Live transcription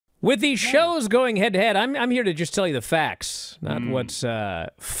With these shows going head-to-head, I'm here to just tell you the facts, not what's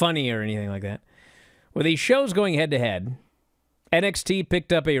funny or anything like that. With these shows going head-to-head, NXT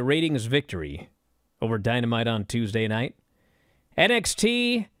picked up a ratings victory over Dynamite on Tuesday night.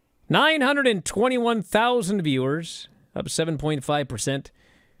 NXT, 921,000 viewers, up 7.5%.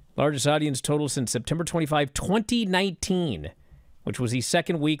 Largest audience total since September 25, 2019, which was the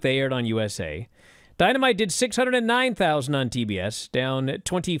second week they aired on USA. Dynamite did 609,000 on TBS, down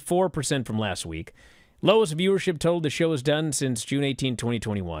 24% from last week. Lowest viewership total the show has done since June 18,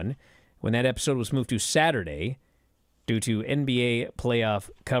 2021, when that episode was moved to Saturday due to NBA playoff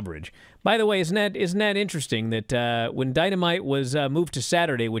coverage. By the way, isn't that interesting that when Dynamite was moved to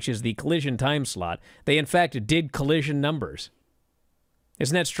Saturday, which is the Collision time slot, they in fact did Collision numbers?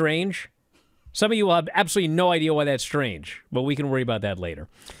 Isn't that strange? Some of you will have absolutely no idea why that's strange, but we can worry about that later.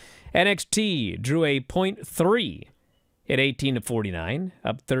 NXT drew a .3 at 18-49,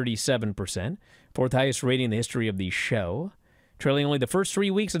 up 37%. Fourth highest rating in the history of the show, trailing only the first 3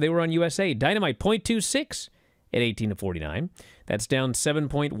 weeks that they were on USA. Dynamite .26 at 18-49. That's down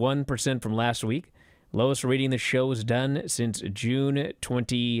 7.1% from last week. Lowest rating the show has done since June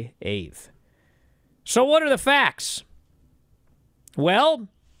 28th. So what are the facts? Well,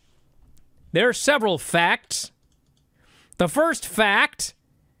 there are several facts. The first fact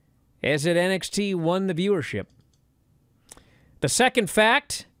is that NXT won the viewership. The second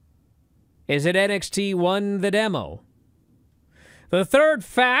fact is that NXT won the demo. The third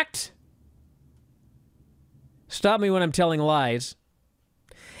fact, stop me when I'm telling lies,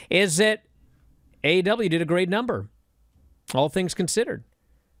 is that AEW did a great number, all things considered.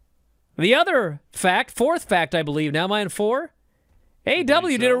 The other fact, fourth fact, I believe, now am I on four?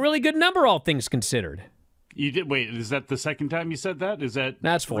 AEW did a really good number, all things considered. You did. Wait, is that the second time you said that?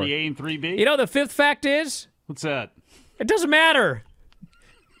 That's 3A and 3B? You know, the fifth fact is? What's that? It doesn't matter.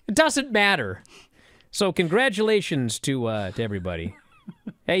 It doesn't matter. So congratulations to everybody.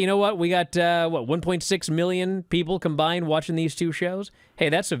 Hey, you know what? We got, 1.6 million people combined watching these two shows? Hey,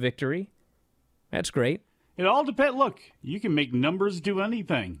 that's a victory. That's great. It all depends. Look, you can make numbers do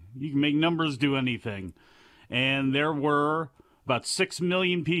anything. And there were about 6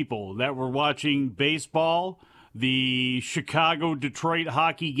 million people that were watching baseball, the Chicago-Detroit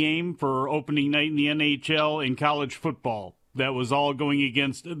hockey game for opening night in the NHL, and college football. That was all going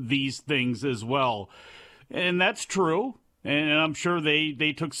against these things as well. And that's true. And I'm sure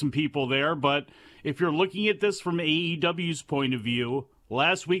they took some people there. But if you're looking at this from AEW's point of view,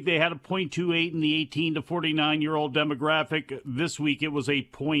 last week they had a .28 in the 18 to 49-year-old demographic. This week it was a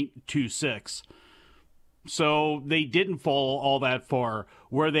 .26. So they didn't fall all that far.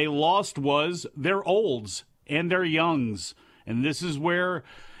 Where they lost was their olds and their youngs. And this is where,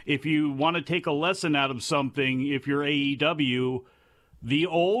 if you want to take a lesson out of something, if you're AEW, the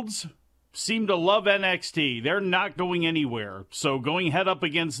olds seem to love NXT. They're not going anywhere. So going head up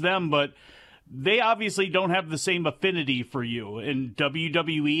against them, but they obviously don't have the same affinity for you. And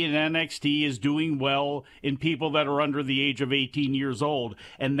WWE and NXT is doing well in people that are under the age of 18 years old.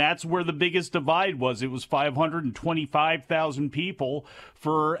 And that's where the biggest divide was. It was 525,000 people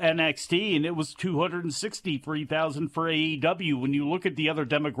for NXT, and it was 263,000 for AEW. When you look at the other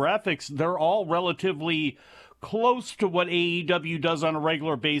demographics, they're all relatively close to what AEW does on a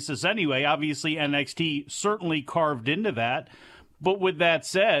regular basis anyway. Obviously, NXT certainly carved into that. But with that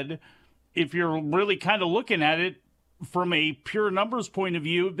said, if you're really kind of looking at it from a pure numbers point of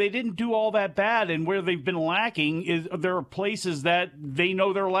view, they didn't do all that bad. And where they've been lacking is there are places that they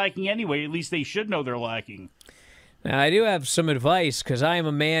know they're lacking anyway. At least they should know they're lacking. Now, I do have some advice, because I am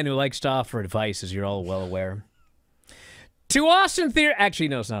a man who likes to offer advice, as you're all well aware. To Austin Theory... Actually,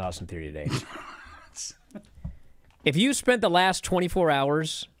 no, it's not Austin Theory today. If you spent the last 24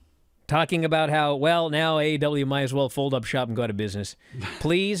 hours talking about how, well, now AEW might as well fold up shop and go out of business,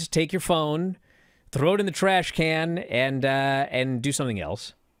 please take your phone, throw it in the trash can, and do something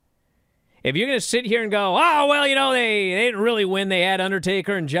else. If you're going to sit here and go, oh, well, you know, they didn't really win. They had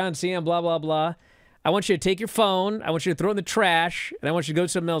Undertaker and John Cena, blah, blah, blah. I want you to take your phone, I want you to throw it in the trash, and I want you to go do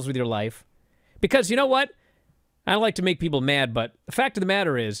something else with your life. Because you know what? I don't like to make people mad, but the fact of the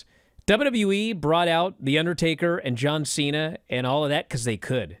matter is, WWE brought out The Undertaker and John Cena and all of that because they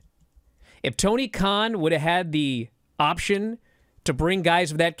could. If Tony Khan would have had the option to bring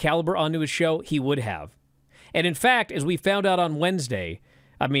guys of that caliber onto his show, he would have. And in fact, as we found out on Wednesday,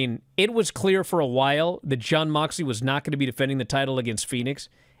 I mean, it was clear for a while that Jon Moxley was not going to be defending the title against Phoenix,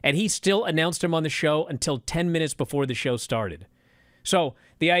 and he still announced him on the show until 10 minutes before the show started. So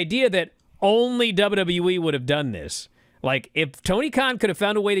the idea that only WWE would have done this, Like, if Tony Khan could have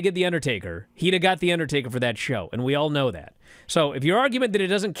found a way to get The Undertaker, he'd have got The Undertaker for that show, and we all know that. So if your argument that it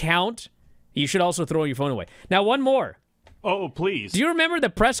doesn't count, you should also throw your phone away. Now, one more. Oh, please. Do you remember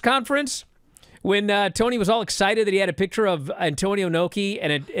the press conference when Tony was all excited that he had a picture of Antonio Inoki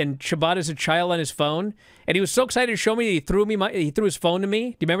and Shibata's child on his phone? And he was so excited to show me that he threw his phone to me. Do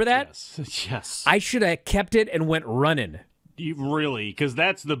you remember that? Yes. Yes. I should have kept it and went running. Really? Because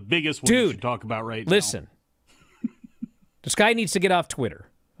that's the biggest one you should talk about right now. Listen. This guy needs to get off Twitter,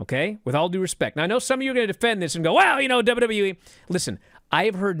 okay? With all due respect. Now, I know some of you are going to defend this and go, well, you know, WWE. Listen, I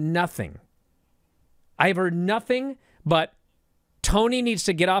have heard nothing. I have heard nothing but Tony needs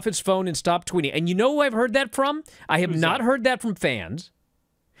to get off his phone and stop tweeting. And you know who I've heard that from? I have not heard that from fans.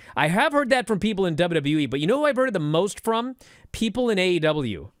 I have heard that from people in WWE, but you know who I've heard it the most from? People in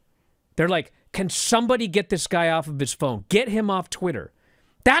AEW. They're like, can somebody get this guy off of his phone? Get him off Twitter.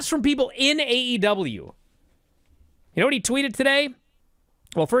 That's from people in AEW. You know what he tweeted today?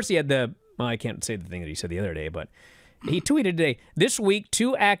 Well, first he had well, I can't say the thing that he said the other day, but he tweeted today, this week,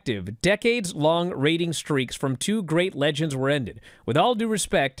 2 active, decades-long rating streaks from 2 great legends were ended. With all due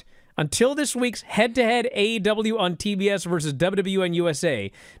respect, until this week's head-to-head AEW on TBS versus WWE on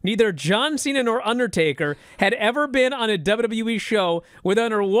USA, neither John Cena nor Undertaker had ever been on a WWE show with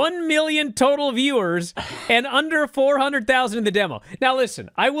under 1 million total viewers and under 400,000 in the demo. Now, listen,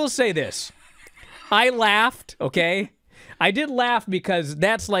 I will say this. I laughed, okay? I did laugh because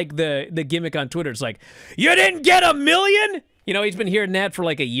that's like the gimmick on Twitter. It's like, you didn't get 1 million? You know, he's been hearing that for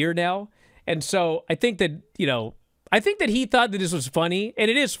like a year now. And so I think that, you know, I think that he thought that this was funny, and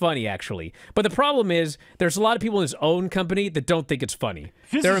it is funny, actually. But the problem is there's a lot of people in his own company that don't think it's funny.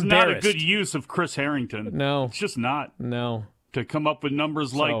 They're embarrassed. Not a good use of Chris Harrington. No. It's just not. No. To come up with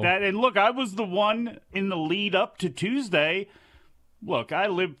numbers like that. And look, I was the one in the lead up to Tuesday. Look, I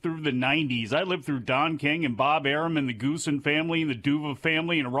lived through the 90s. I lived through Don King and Bob Arum and the Goosen family and the Duva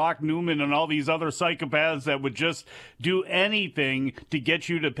family and Rock Newman and all these other psychopaths that would just do anything to get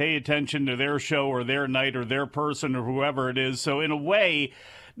you to pay attention to their show or their night or their person or whoever it is. So in a way,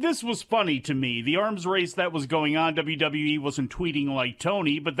 this was funny to me. The arms race that was going on, WWE wasn't tweeting like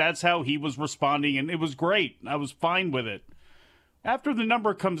Tony, but that's how he was responding, and it was great. I was fine with it. After the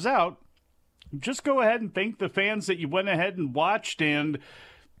number comes out, just go ahead and thank the fans that you went ahead and watched. And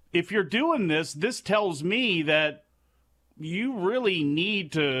if you're doing this, this tells me that you really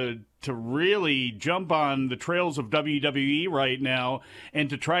need to really jump on the trails of WWE right now and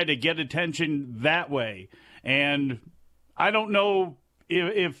to try to get attention that way. And I don't know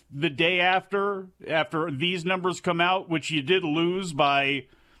if the day after these numbers come out, which you did lose by,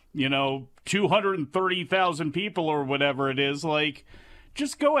 230,000 people or whatever it is, like,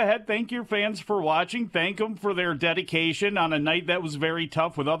 just go ahead, thank your fans for watching, thank them for their dedication on a night that was very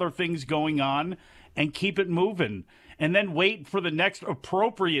tough with other things going on, and keep it moving. And then wait for the next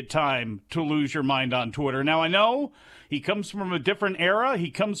appropriate time to lose your mind on Twitter. Now, I know he comes from a different era.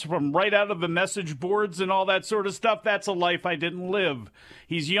 He comes from right out of the message boards and all that sort of stuff. That's a life I didn't live.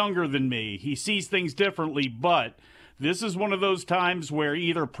 He's younger than me. He sees things differently, but this is one of those times where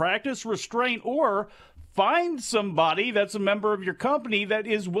either practice restraint or find somebody that's a member of your company that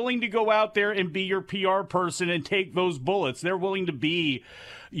is willing to go out there and be your PR person and take those bullets. They're willing to be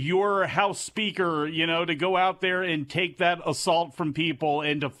your house speaker, to go out there and take that assault from people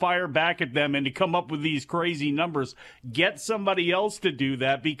and to fire back at them and to come up with these crazy numbers. Get somebody else to do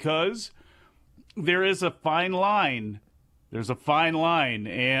that, because there is a fine line. There's a fine line,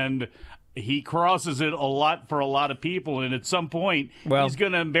 and he crosses it a lot for a lot of people, and at some point, he's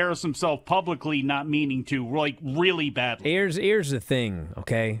going to embarrass himself publicly, not meaning to, like, really badly. Here's the thing,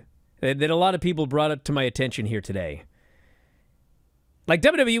 okay, that a lot of people brought up to my attention here today. Like,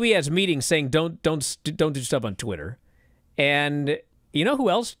 WWE has meetings saying don't do stuff on Twitter, and you know who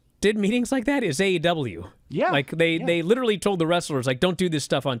else did meetings like that? Is AEW. Yeah. Like, they literally told the wrestlers, like, don't do this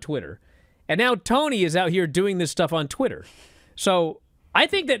stuff on Twitter. And now Tony is out here doing this stuff on Twitter. So I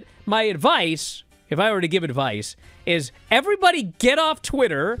think that my advice, if I were to give advice, is everybody get off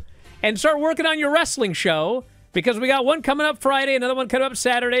Twitter and start working on your wrestling show, because we got one coming up Friday, another one coming up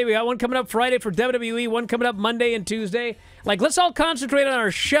Saturday. We got one coming up Friday for WWE, one coming up Monday and Tuesday. Like, let's all concentrate on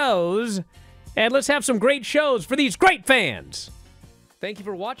our shows, and let's have some great shows for these great fans. Thank you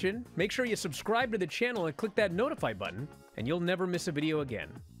for watching. Make sure you subscribe to the channel and click that notify button, and you'll never miss a video again.